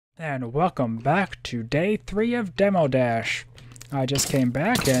And welcome back to day 3 of Demo Dash. I just came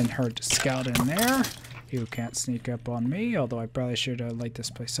back and heard a scout in there. You can't sneak up on me, although I probably should light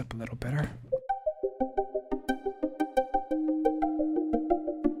this place up a little better.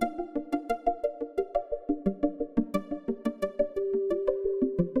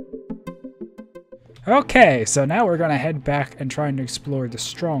 Okay, so now we're gonna head back and try and explore the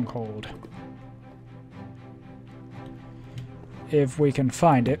Stronghold. If we can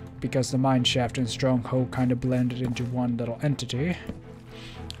find it, because the mine shaft and Stronghold kind of blended into one little entity.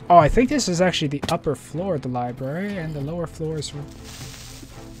 Oh, I think this is actually the upper floor of the library, and the lower floors were...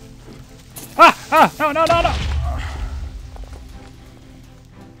 Ah! No, no, no, no!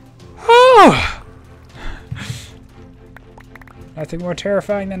 Oh! Nothing more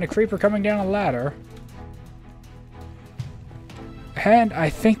terrifying than a creeper coming down a ladder. And I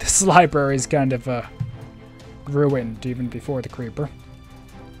think this library is kind of ruined even before the creeper.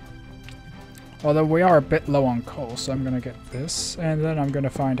 Although we are a bit low on coal, so I'm gonna get this, and then I'm gonna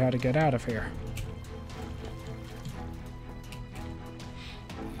find how to get out of here.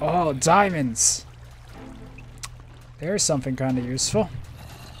 Oh, diamonds! There's something kind of useful.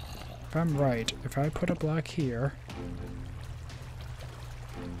 If I'm right, if I put a block here...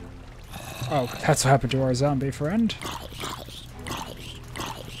 Oh, that's what happened to our zombie friend.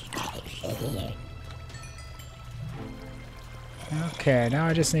 Okay, now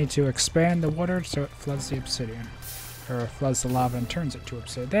I just need to expand the water so it floods the obsidian. Or floods the lava and turns it to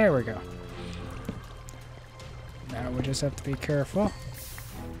obsidian. There we go. Now we just have to be careful.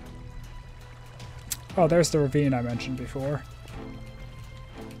 Oh, there's the ravine I mentioned before.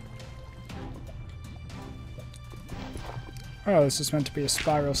 Oh, this is meant to be a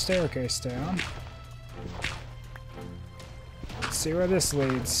spiral staircase down. Let's see where this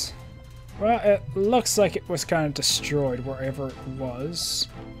leads. Well, it looks like it was kind of destroyed wherever it was.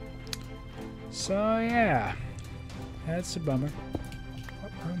 So, yeah. That's a bummer.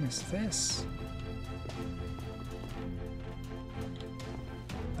 What room is this?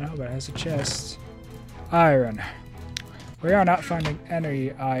 Oh, but it has a chest. Iron. We are not finding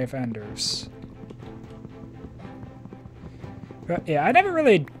any Eye of Enders. But yeah, I never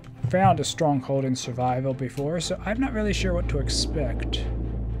really found a stronghold in survival before, so I'm not really sure what to expect.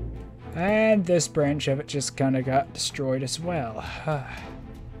 And this branch of it just kind of got destroyed as well.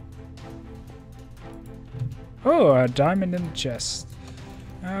 Oh, a diamond in the chest.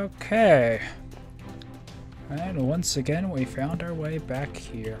 Okay. And once again, we found our way back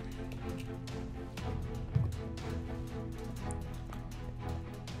here.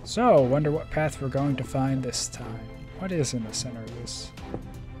 So, wonder what path we're going to find this time. What is in the center of this?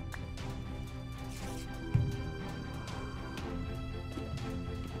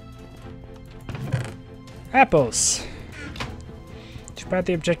 Apples! Too bad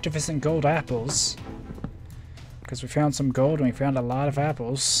the objective isn't gold apples. Because we found some gold and we found a lot of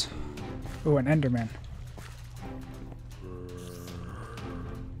apples. Ooh, an Enderman.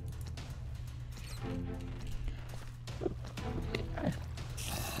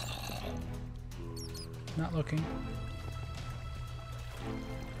 Not looking.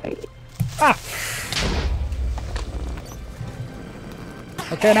 Ah!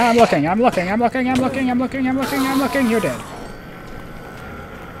 Okay, now I'm looking. You're dead.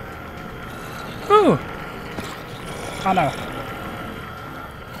 Ooh! Oh no.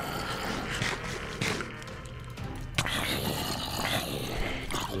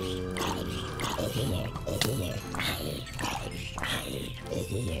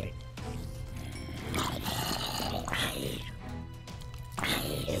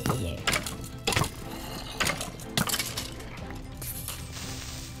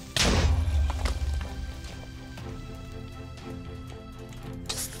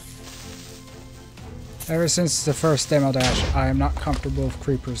 Ever since the first Demo Dash, I am not comfortable with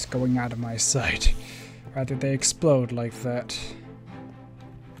creepers going out of my sight. Rather, they explode like that.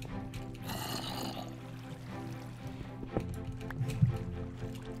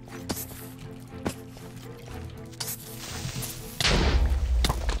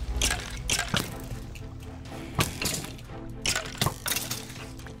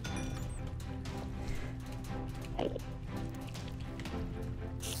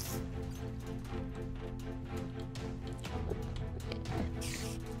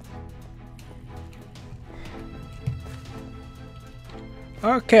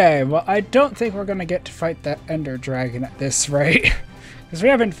 Okay, well, I don't think we're gonna get to fight that Ender Dragon at this rate. Because we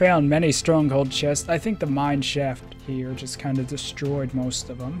haven't found many Stronghold chests. I think the mine shaft here just kind of destroyed most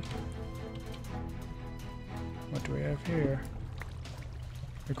of them. What do we have here?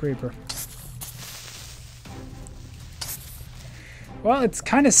 The creeper. Well, it's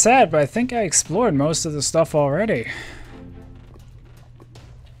kind of sad, but I think I explored most of the stuff already.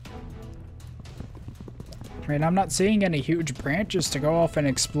 I mean, I'm not seeing any huge branches to go off and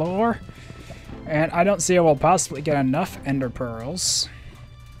explore. And I don't see how we'll possibly get enough ender pearls.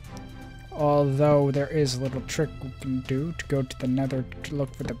 Although there is a little trick we can do to go to the nether to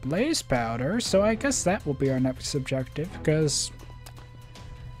look for the blaze powder. So I guess that will be our next objective, because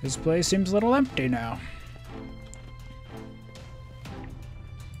this place seems a little empty now.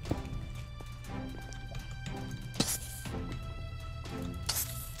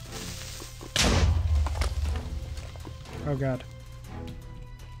 Oh god.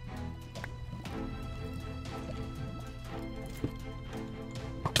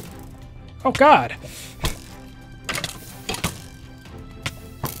 Oh god!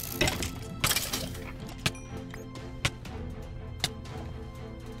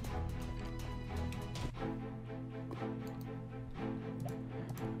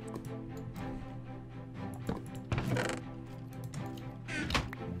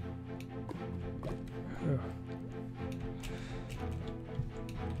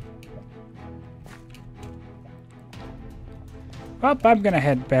 Well, I'm gonna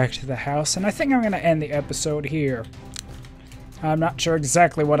head back to the house, and I think I'm gonna end the episode here. I'm not sure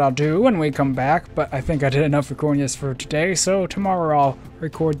exactly what I'll do when we come back, but I think I did enough recording this for today, so tomorrow I'll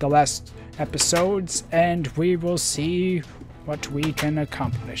record the last episodes, and we will see what we can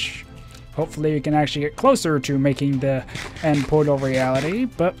accomplish. Hopefully we can actually get closer to making the end portal reality,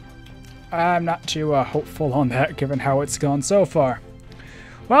 but I'm not too hopeful on that given how it's gone so far.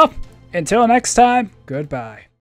 Well, until next time, goodbye.